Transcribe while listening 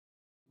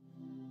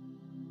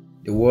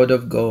The word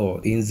of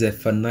God in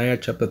Zephaniah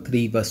chapter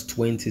 3 verse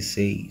 20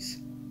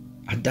 says,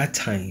 at that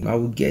time I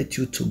will get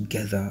you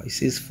together. It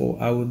says, for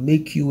I will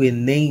make you a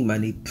name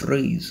and a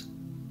praise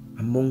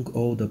among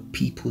all the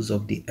peoples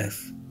of the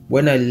earth.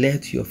 When I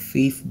let your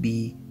faith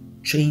be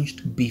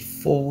changed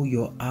before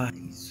your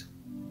eyes,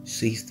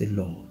 says the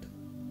Lord.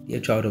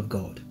 Dear child of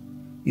God,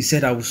 He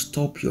said, I will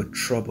stop your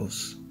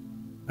troubles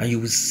and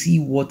you will see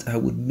what I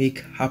would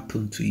make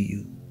happen to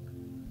you.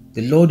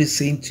 The Lord is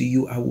saying to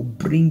you, I will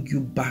bring you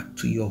back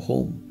to your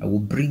home. I will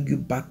bring you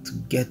back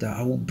together.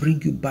 I will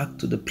bring you back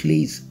to the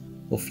place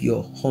of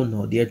your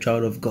honor, dear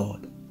child of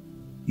God.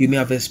 You may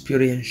have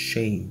experienced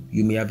shame.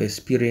 You may have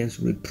experienced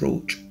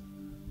reproach.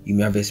 You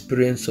may have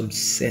experienced some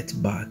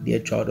setback, dear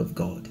child of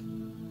God.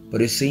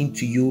 But it's saying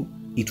to you,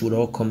 it will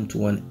all come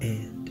to an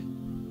end.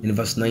 In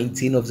verse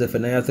 19 of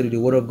Zephaniah 3, the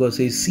word of God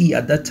says, see,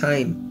 at that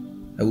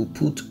time, I will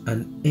put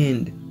an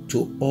end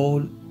to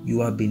all you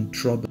have been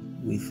troubled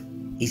with.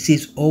 He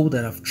says, all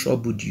that have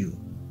troubled you,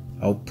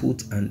 I'll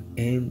put an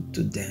end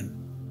to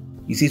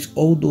them. He says,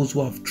 all those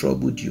who have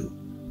troubled you,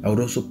 I would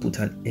also put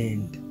an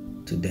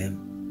end to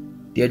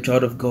them. Dear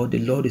child of God, the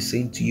Lord is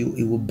saying to you,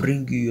 it will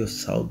bring you your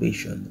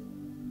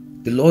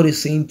salvation. The Lord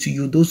is saying to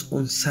you, those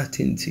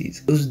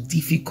uncertainties, those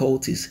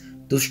difficulties,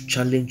 those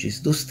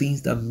challenges, those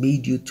things that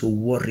made you to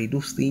worry,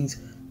 those things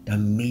that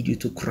made you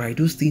to cry,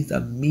 those things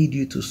that made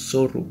you to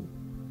sorrow,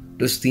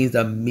 those things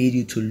that made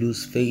you to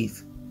lose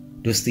faith,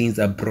 those things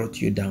that brought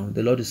you down.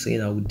 The Lord is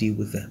saying, I will deal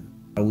with them.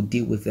 I will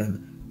deal with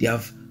them. They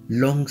have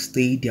long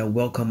stayed, they are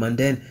welcome, and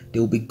then they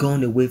will be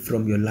gone away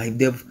from your life.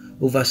 They have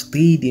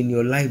overstayed in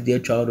your life, dear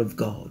child of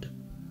God.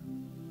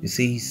 He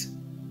says,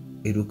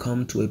 it will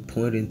come to a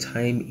point in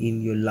time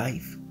in your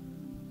life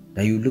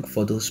that you look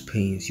for those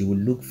pains, you will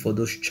look for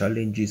those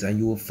challenges, and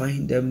you will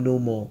find them no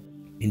more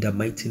in the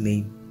mighty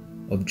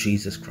name of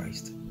Jesus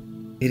Christ.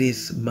 It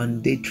is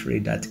mandatory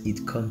that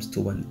it comes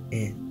to an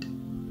end.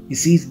 He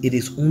says it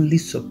is only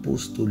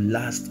supposed to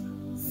last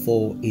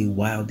for a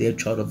while, dear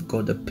child of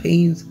God. The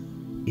pains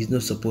is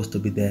not supposed to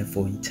be there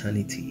for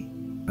eternity.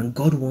 And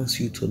God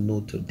wants you to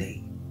know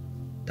today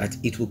that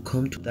it will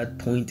come to that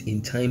point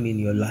in time in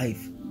your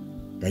life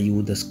that you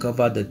will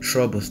discover the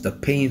troubles, the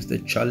pains, the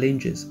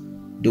challenges,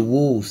 the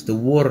woes, the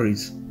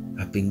worries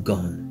have been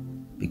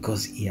gone,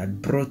 because He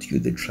had brought you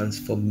the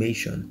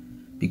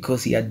transformation,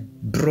 because He had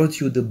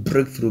brought you the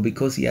breakthrough,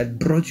 because He had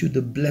brought you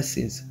the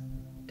blessings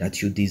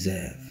that you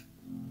deserve.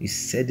 He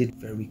said it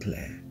very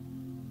clear.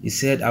 He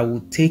said, I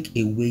will take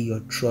away your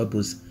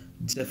troubles.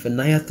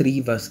 Zephaniah 3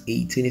 verse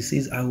 18, it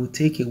says, I will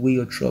take away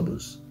your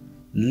troubles,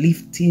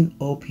 lifting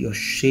up your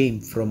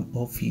shame from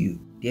off you.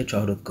 Dear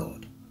child of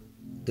God,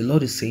 the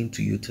Lord is saying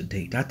to you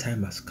today, that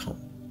time has come,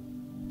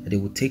 that He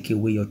will take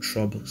away your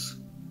troubles,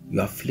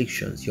 your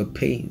afflictions, your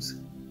pains,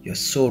 your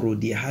sorrow,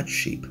 the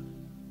hardship.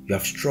 You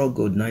have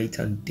struggled night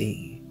and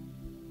day.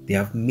 They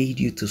have made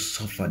you to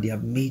suffer. They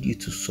have made you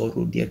to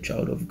sorrow, dear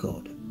child of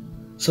God.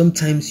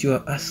 Sometimes you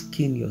are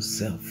asking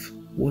yourself,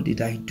 what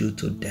did I do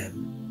to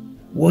them?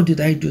 What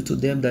did I do to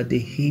them that they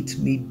hate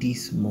me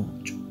this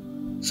much?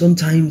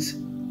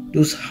 Sometimes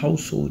those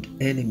household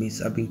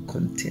enemies have been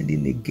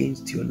contending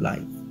against your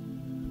life.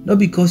 Not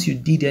because you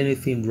did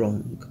anything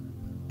wrong,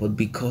 but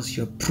because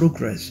your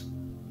progress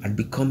had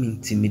become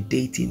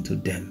intimidating to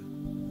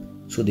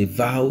them. So they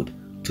vowed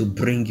to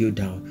bring you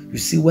down. You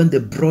see, when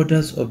the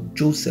brothers of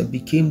Joseph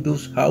became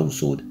those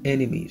household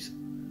enemies,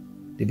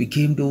 they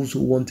became those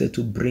who wanted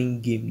to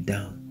bring him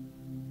down.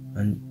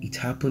 And it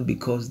happened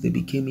because they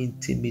became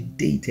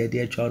intimidated,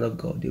 dear child of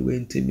God. They were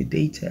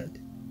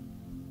intimidated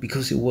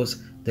because it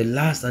was the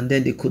last, and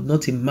then they could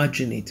not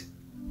imagine it.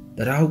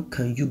 That how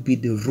can you be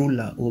the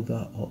ruler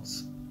over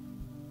us?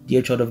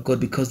 Dear child of God,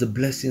 because the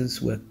blessings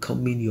were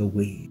coming your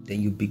way,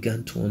 then you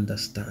began to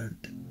understand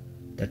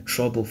that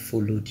trouble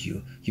followed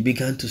you. You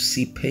began to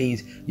see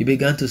pains. You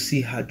began to see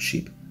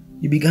hardship.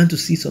 You began to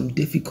see some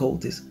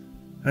difficulties.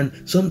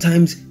 And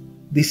sometimes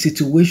the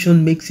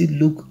situation makes it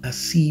look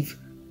as if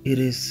it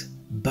is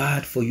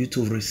bad for you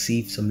to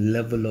receive some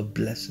level of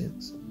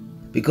blessings.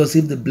 Because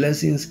if the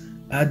blessings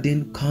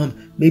hadn't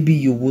come, maybe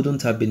you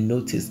wouldn't have been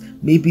noticed.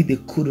 Maybe they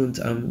couldn't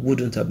and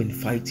wouldn't have been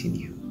fighting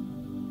you.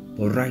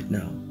 But right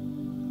now,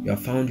 you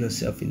have found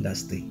yourself in that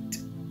state.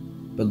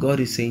 But God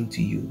is saying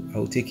to you, I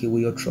will take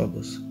away your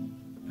troubles.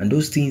 And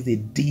those things they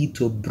did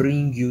to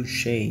bring you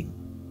shame,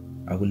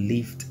 I will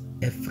lift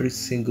every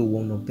single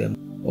one of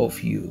them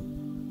off you.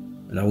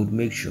 And I would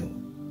make sure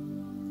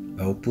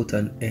I will put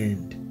an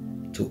end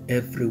to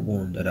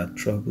everyone that have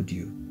troubled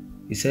you.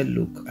 He said,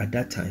 look, at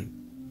that time,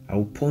 I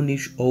will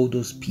punish all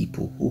those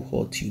people who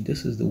hurt you.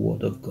 This is the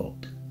word of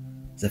God.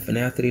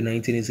 Zephaniah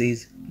 3:19, it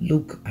says,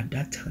 look, at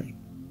that time,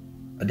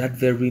 at that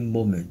very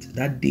moment,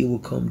 that day will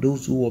come,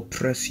 those who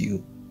oppress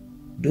you,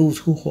 those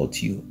who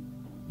hurt you,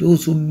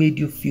 those who made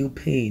you feel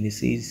pain. He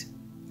says,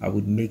 I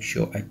would make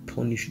sure I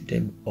punish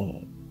them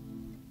all.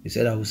 He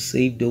said, I will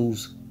save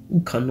those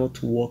who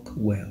cannot walk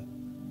well.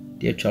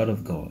 Dear child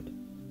of God,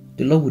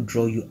 the Lord will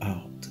draw you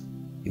out.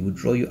 He will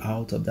draw you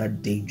out of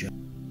that danger.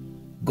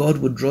 God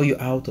will draw you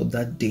out of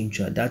that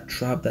danger, that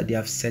trap that they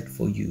have set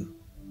for you.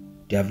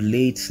 They have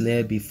laid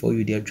snare before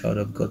you, dear child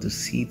of God, to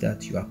see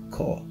that you are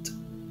caught,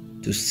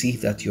 to see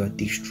that you are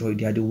destroyed.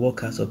 They are the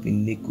workers of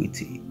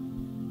iniquity.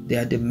 They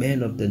are the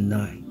men of the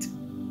night.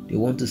 They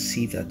want to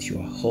see that you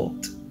are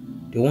hurt.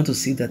 They want to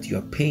see that you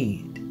are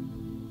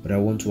pained. But I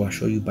want to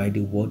assure you by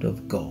the word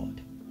of God,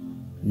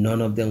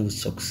 none of them will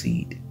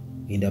succeed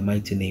in the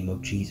mighty name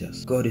of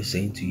Jesus. God is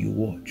saying to you,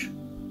 watch.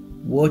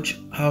 Watch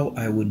how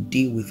I will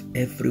deal with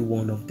every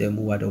one of them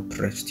who had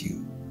oppressed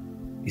you.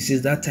 He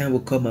says that time will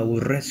come, I will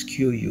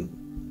rescue you.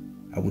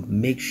 I would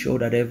make sure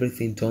that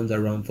everything turns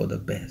around for the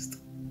best.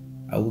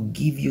 I will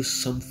give you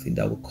something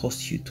that will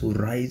cause you to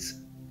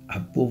rise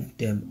above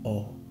them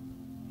all.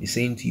 He's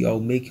saying to you, I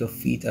will make your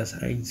feet as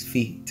hinds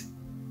feet.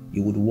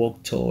 You would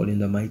walk tall in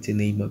the mighty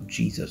name of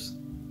Jesus.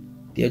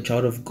 Dear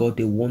child of God,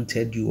 they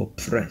wanted you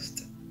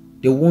oppressed.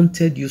 They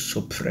wanted you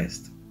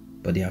suppressed,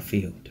 but they have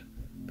failed.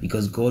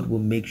 Because God will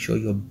make sure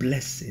your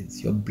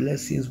blessings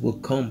will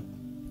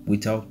come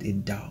without a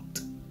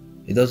doubt.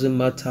 It doesn't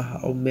matter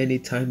how many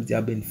times they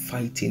have been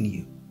fighting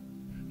you.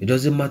 It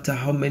doesn't matter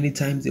how many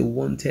times they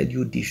wanted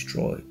you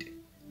destroyed.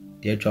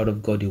 Dear child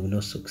of God, they will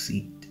not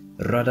succeed.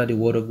 Rather, the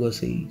word of God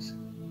says,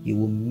 He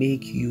will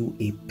make you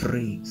a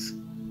praise.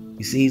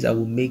 He says, I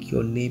will make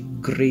your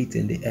name great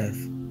in the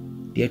earth.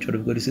 Dear child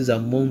of God, He says,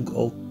 among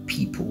all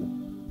people,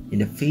 in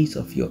the face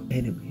of your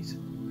enemies.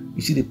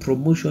 You see, the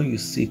promotion you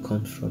see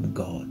comes from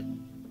God.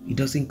 It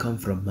doesn't come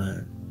from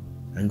man.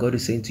 And God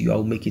is saying to you, I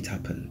will make it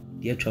happen.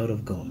 Dear child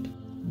of God,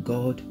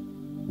 God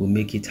will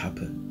make it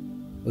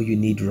happen. All you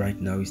need right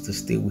now is to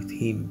stay with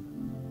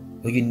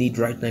Him. All you need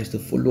right now is to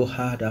follow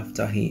hard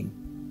after Him.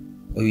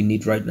 All you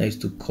need right now is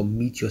to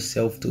commit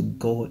yourself to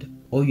God.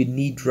 All you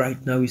need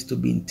right now is to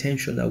be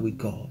intentional with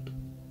God.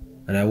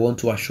 And I want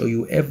to assure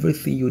you,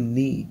 everything you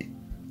need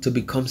to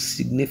become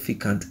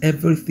significant,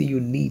 everything you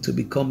need to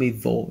become a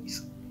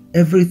voice,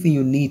 everything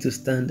you need to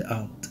stand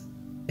out,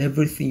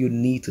 everything you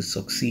need to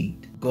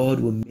succeed, God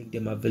will make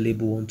them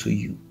available unto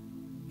you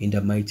in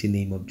the mighty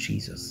name of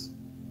Jesus.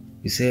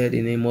 He said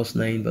in Amos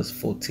 9 verse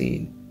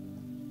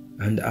 14,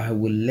 and I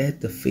will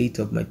let the fate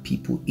of my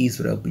people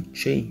Israel be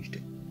changed.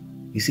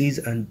 He says,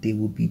 and they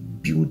will be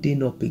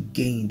building up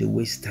again the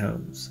waste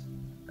towns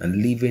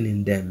and living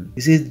in them.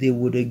 He says they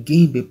would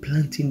again be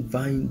planting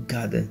vine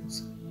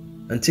gardens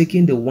and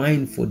taking the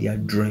wine for their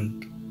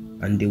drink,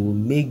 and they will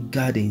make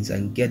gardens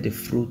and get the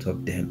fruit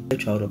of them.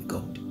 Child of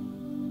God,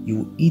 you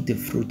will eat the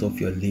fruit of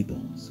your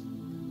labors.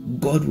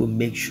 God will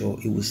make sure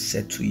it will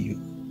settle you.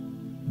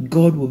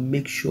 God will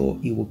make sure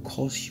it will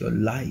cause your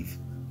life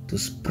to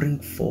spring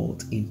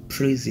forth in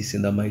praises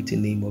in the mighty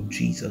name of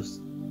Jesus.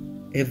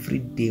 Every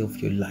day of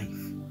your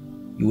life,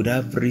 you would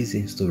have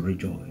reasons to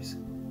rejoice.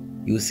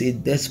 You will say,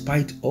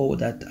 despite all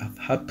that have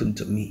happened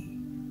to me,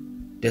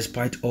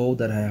 despite all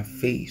that I have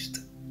faced,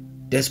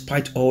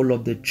 despite all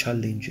of the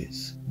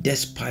challenges,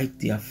 despite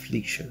the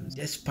afflictions,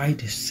 despite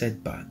the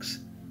setbacks,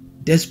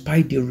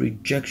 despite the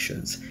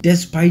rejections,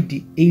 despite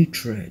the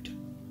hatred,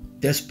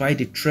 despite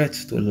the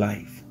threats to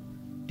life,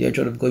 dear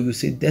child of God, you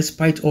say,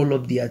 despite all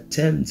of the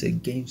attempts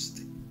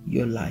against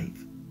your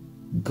life,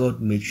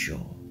 God made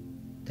sure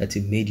that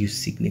He made you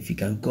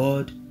significant.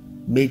 God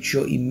made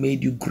sure He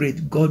made you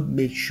great. God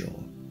made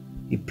sure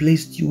He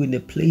placed you in a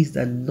place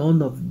that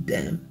none of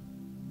them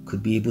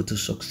could be able to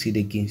succeed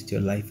against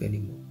your life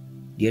anymore.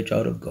 Dear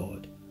child of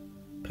God,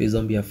 please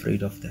don't be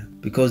afraid of them,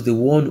 because the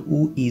one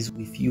who is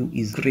with you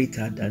is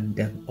greater than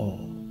them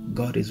all.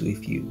 God is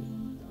with you,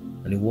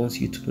 and He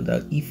wants you to know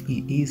that if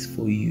He is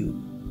for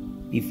you,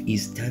 if He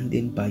is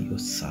standing by your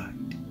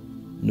side,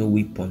 no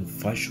weapon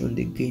fashioned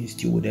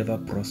against you would ever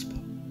prosper.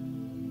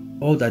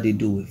 All that they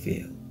do will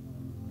fail.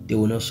 They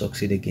will not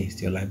succeed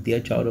against your life.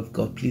 Dear child of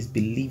God, please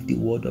believe the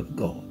word of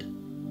God.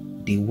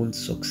 They won't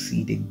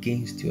succeed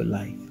against your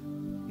life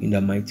in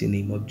the mighty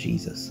name of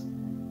Jesus.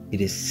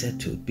 It is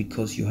settled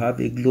because you have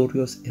a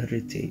glorious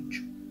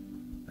heritage,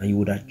 and you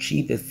would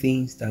achieve the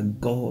things that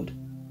God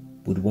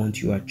would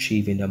want you to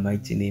achieve in the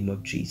mighty name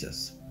of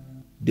Jesus.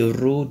 The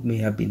road may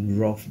have been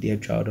rough, dear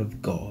child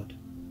of God.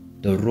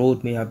 The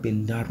road may have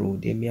been narrow.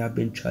 There may have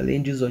been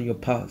challenges on your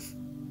path.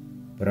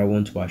 But I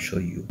want to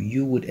assure you,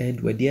 you would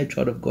end well. Dear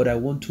child of God, I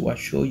want to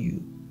assure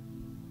you,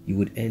 you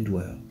would end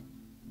well.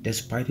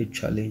 Despite the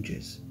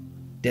challenges,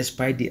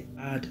 despite the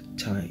hard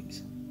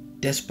times,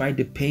 despite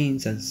the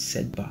pains and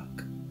setback,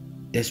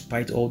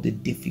 despite all the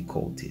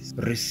difficulties,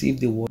 receive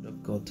the word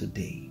of God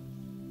today.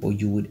 For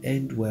you would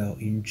end well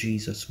in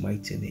Jesus'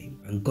 mighty name.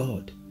 And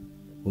God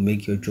will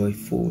make your joy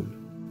full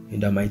in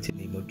the mighty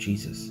name of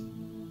Jesus.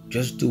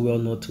 Just do well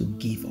not to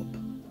give up.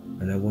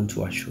 And I want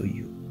to assure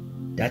you,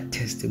 that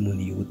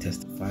testimony you will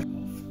testify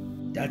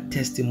of. That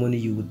testimony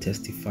you will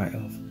testify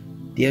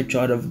of. Dear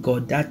child of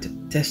God, that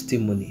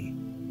testimony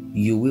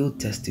you will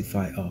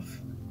testify of.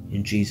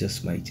 In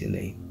Jesus' mighty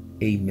name.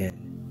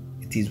 Amen.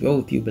 It is well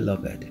with you,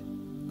 beloved.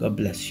 God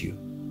bless you.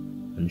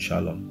 And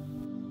shalom.